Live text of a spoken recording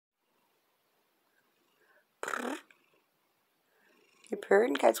You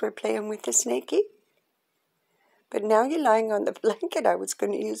purring because we're playing with the snakey? But now you're lying on the blanket I was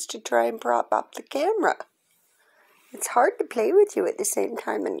going to use to try and prop up the camera. It's hard to play with you at the same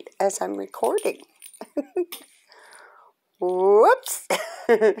time as I'm recording. Whoops!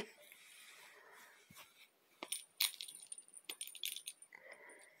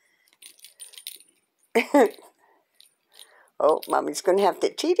 Oh, Mommy's going to have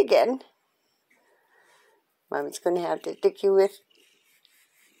to cheat again. Mommy's going to have to stick you with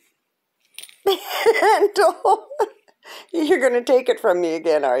the handle. You're going to take it from me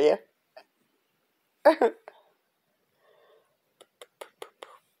again, are you?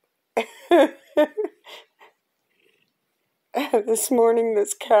 This morning,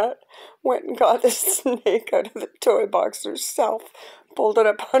 this cat went and got the snake out of the toy box herself, pulled it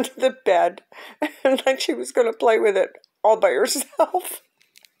up onto the bed, and like she was going to play with it all by herself.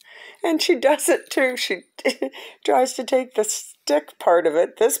 And she does it too. She tries to take the stick part of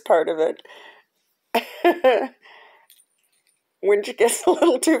it, this part of it, when she gets a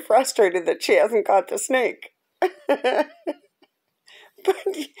little too frustrated that she hasn't caught the snake.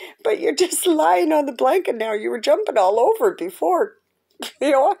 But you're just lying on the blanket now. You were jumping all over before. You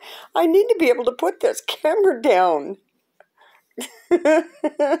know, I need to be able to put this camera down.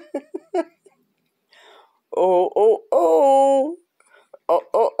 Oh,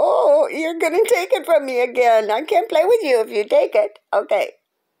 you're going to take it from me again. I can't play with you if you take it. Okay.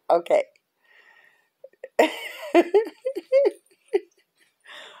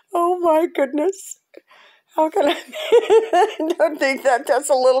 Oh my goodness. How can I don't think that's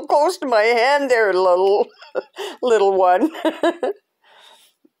a little close to my hand there, little one.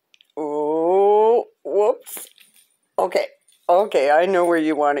 Oh, whoops. Okay, I know where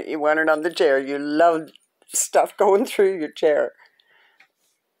you want it. You want it on the chair. You love stuff going through your chair.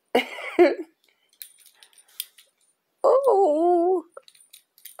 Oh.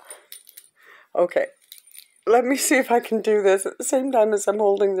 Okay, let me see if I can do this at the same time as I'm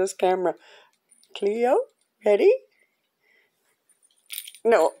holding this camera. Cleo, ready?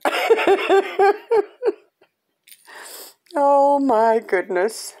 No. Oh my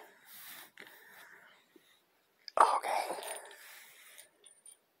goodness. Okay.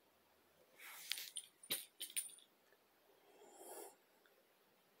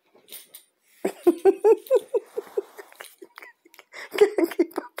 Can't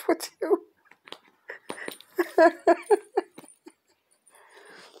keep up with you.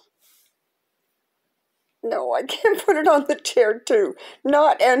 No, I can't put it on the chair too.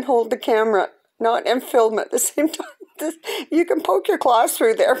 Not and hold the camera. Not and film at the same time. You can poke your claws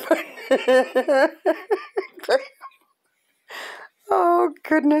through there, but... Oh,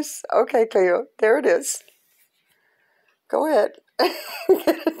 goodness. Okay, Cleo. There it is. Go ahead.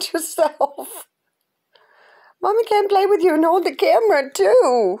 Get it yourself. Mommy can't play with you and hold the camera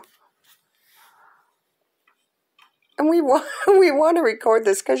too. And we want to record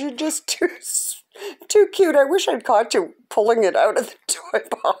this because you're just too cute. I wish I'd caught you pulling it out of the toy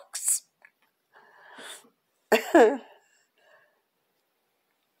box.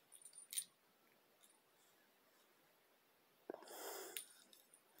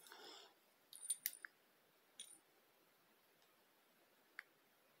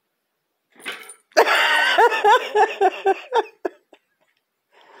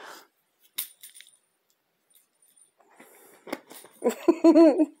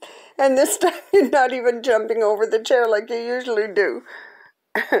 And this time you're not even jumping over the chair like you usually do.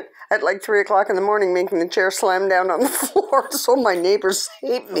 At like 3 o'clock in the morning, making the chair slam down on the floor so my neighbors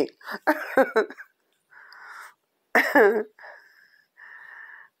hate me.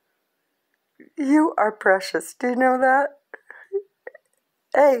 You are precious. Do you know that?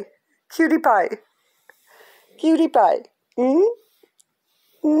 Hey, cutie pie. Cutie pie.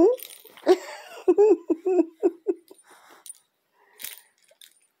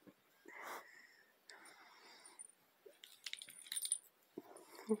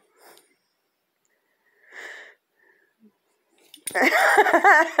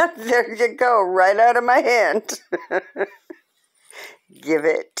 There you go, right out of my hand. Give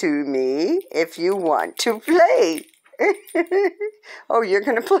it to me if you want to play. Oh, you're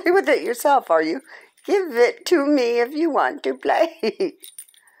going to play with it yourself, are you? Give it to me if you want to play.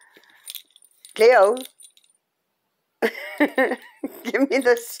 Cleo, give me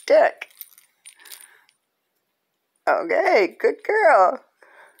the stick. Okay, good girl.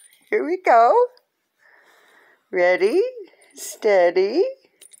 Here we go. Ready, steady.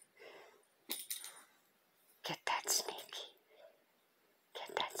 Get that sneaky.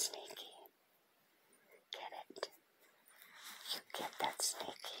 Get that sneaky. Get it. You get that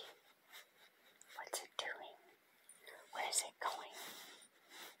sneaky. What's it doing? Where's it going?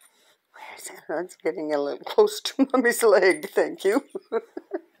 That's getting a little close to Mummy's leg, thank you.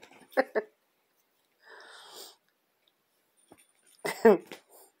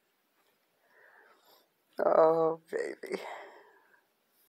 Oh, baby.